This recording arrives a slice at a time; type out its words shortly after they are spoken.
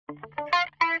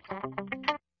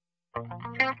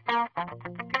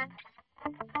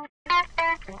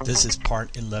This is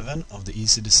part 11 of the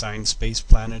ECDESIGN Space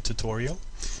Planner tutorial.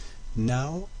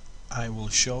 Now I will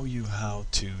show you how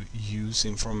to use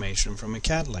information from a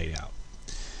CAD layout.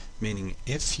 Meaning,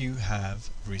 if you have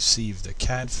received a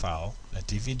CAD file, a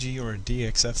DVG or a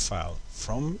DXF file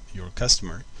from your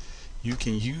customer, you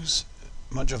can use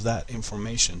much of that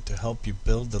information to help you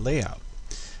build the layout.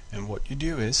 And what you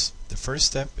do is, the first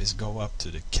step is go up to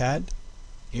the CAD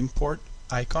import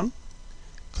icon,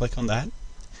 click on that.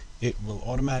 It will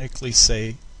automatically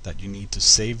say that you need to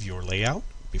save your layout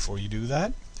before you do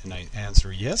that, and I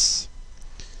answer yes.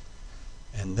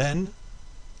 And then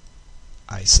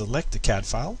I select the CAD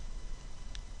file,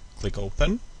 click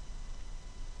open,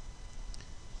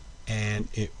 and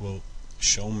it will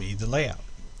show me the layout.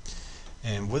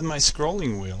 And with my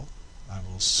scrolling wheel, I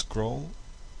will scroll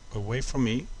away from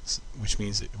me, which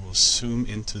means it will zoom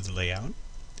into the layout,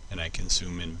 and I can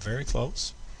zoom in very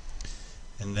close.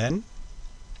 And then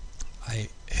I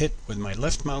hit with my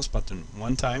left mouse button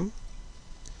one time,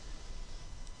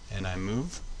 and I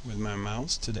move with my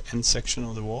mouse to the end section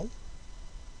of the wall,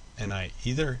 and I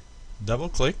either double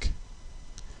click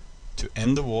to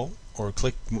end the wall or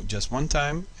click just one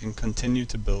time and continue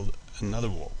to build another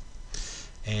wall.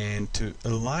 And to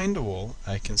align the wall,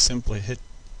 I can simply hit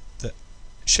the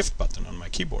shift button on my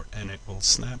keyboard, and it will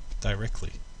snap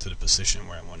directly to the position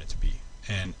where I want it to be,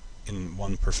 and in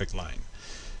one perfect line.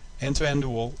 And to end the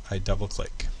wall, I double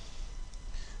click.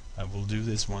 I will do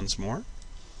this once more.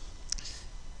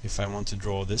 If I want to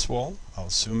draw this wall, I'll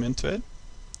zoom into it,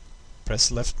 press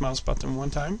the left mouse button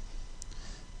one time,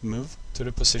 move to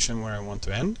the position where I want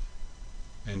to end,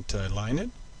 and to align it,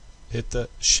 hit the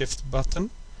shift button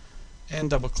and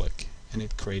double click, and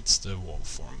it creates the wall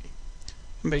for me.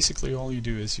 And basically all you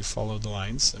do is you follow the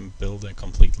lines and build a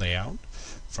complete layout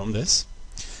from this.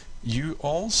 You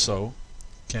also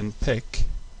can pick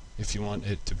if you want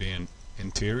it to be an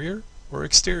interior or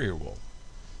exterior wall.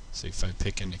 So if I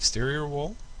pick an exterior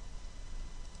wall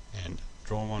and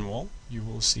draw one wall, you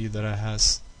will see that it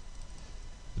has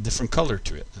a different color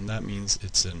to it, and that means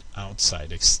it's an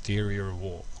outside exterior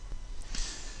wall.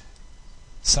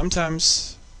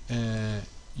 Sometimes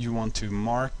you want to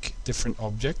mark different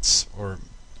objects or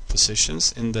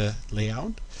positions in the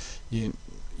layout. You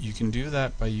can do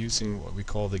that by using what we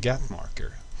call the gap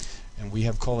marker. And we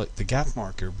have called it the gap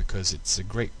marker because it's a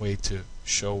great way to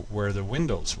show where the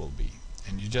windows will be.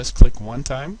 And you just click one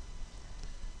time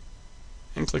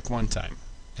and click one time,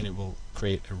 and it will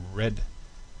create a red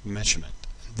measurement.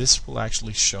 This will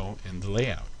actually show in the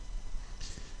layout.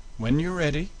 When you're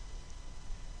ready,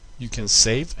 you can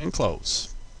save and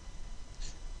close.